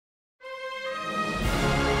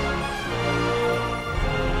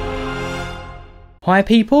Hi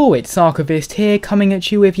people, it's Archivist here coming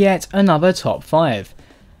at you with yet another top 5.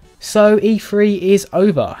 So E3 is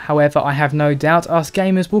over, however I have no doubt us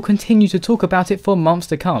gamers will continue to talk about it for months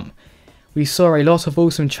to come. We saw a lot of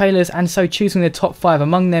awesome trailers and so choosing the top 5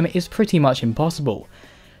 among them is pretty much impossible.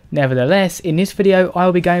 Nevertheless, in this video I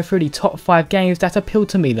will be going through the top 5 games that appealed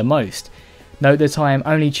to me the most. Note that I am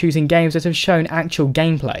only choosing games that have shown actual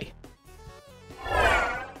gameplay.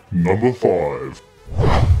 Number 5.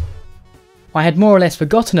 I had more or less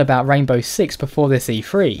forgotten about Rainbow Six before this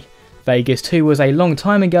E3. Vegas 2 was a long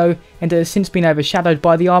time ago and it has since been overshadowed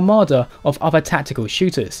by the armada of other tactical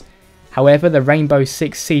shooters. However, the Rainbow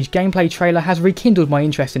Six Siege gameplay trailer has rekindled my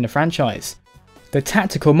interest in the franchise. The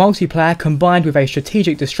tactical multiplayer combined with a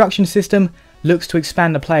strategic destruction system looks to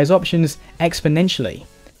expand the player's options exponentially.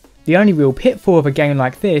 The only real pitfall of a game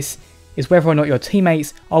like this is whether or not your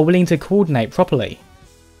teammates are willing to coordinate properly.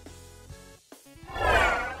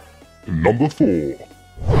 Number 4.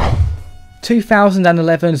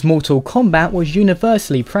 2011's Mortal Kombat was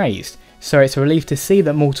universally praised, so it's a relief to see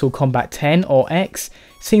that Mortal Kombat 10 or X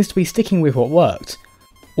seems to be sticking with what worked.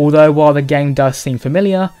 Although while the game does seem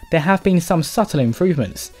familiar, there have been some subtle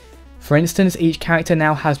improvements. For instance, each character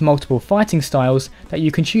now has multiple fighting styles that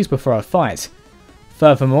you can choose before a fight.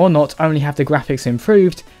 Furthermore, not only have the graphics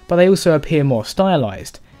improved, but they also appear more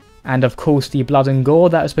stylized. And of course the blood and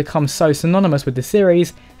gore that has become so synonymous with the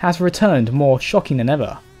series has returned more shocking than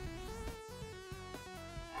ever.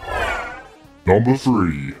 Number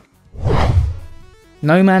 3.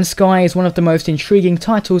 No Man's Sky is one of the most intriguing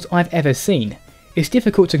titles I've ever seen. It's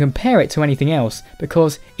difficult to compare it to anything else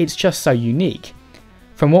because it's just so unique.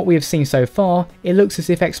 From what we have seen so far, it looks as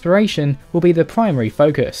if exploration will be the primary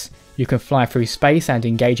focus. You can fly through space and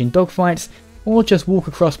engage in dogfights, or just walk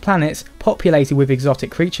across planets populated with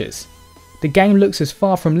exotic creatures. The game looks as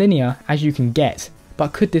far from linear as you can get,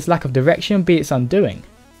 but could this lack of direction be its undoing?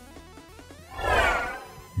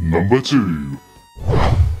 Number 2.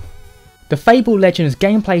 The Fable Legends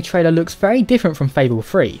gameplay trailer looks very different from Fable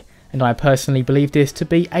 3, and I personally believe this to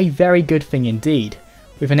be a very good thing indeed.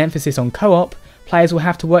 With an emphasis on co-op, players will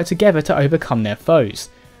have to work together to overcome their foes.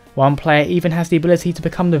 One player even has the ability to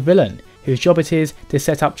become the villain, whose job it is to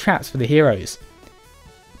set up traps for the heroes.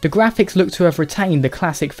 The graphics look to have retained the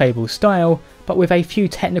classic Fable style, but with a few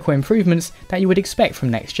technical improvements that you would expect from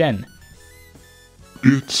next gen.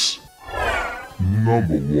 It's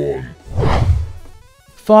number 1.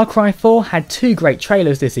 Far Cry 4 had 2 great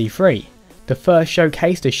trailers this E3. The first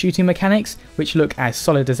showcased the shooting mechanics, which look as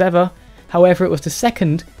solid as ever, however it was the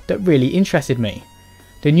second that really interested me.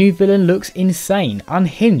 The new villain looks insane,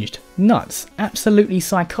 unhinged, nuts, absolutely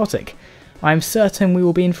psychotic. I am certain we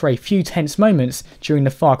will be in for a few tense moments during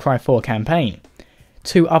the Far Cry 4 campaign.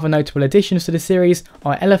 2 other notable additions to the series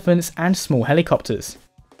are elephants and small helicopters.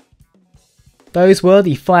 Those were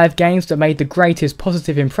the 5 games that made the greatest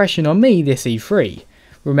positive impression on me this E3.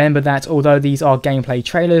 Remember that although these are gameplay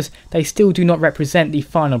trailers, they still do not represent the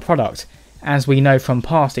final product. As we know from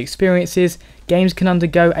past experiences, games can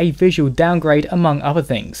undergo a visual downgrade among other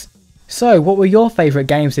things. So what were your favourite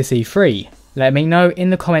games this E3? Let me know in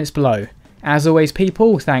the comments below. As always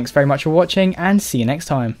people, thanks very much for watching and see you next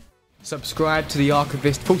time. Subscribe to the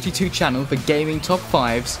Archivist 42 channel for gaming top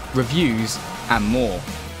 5s, reviews and more.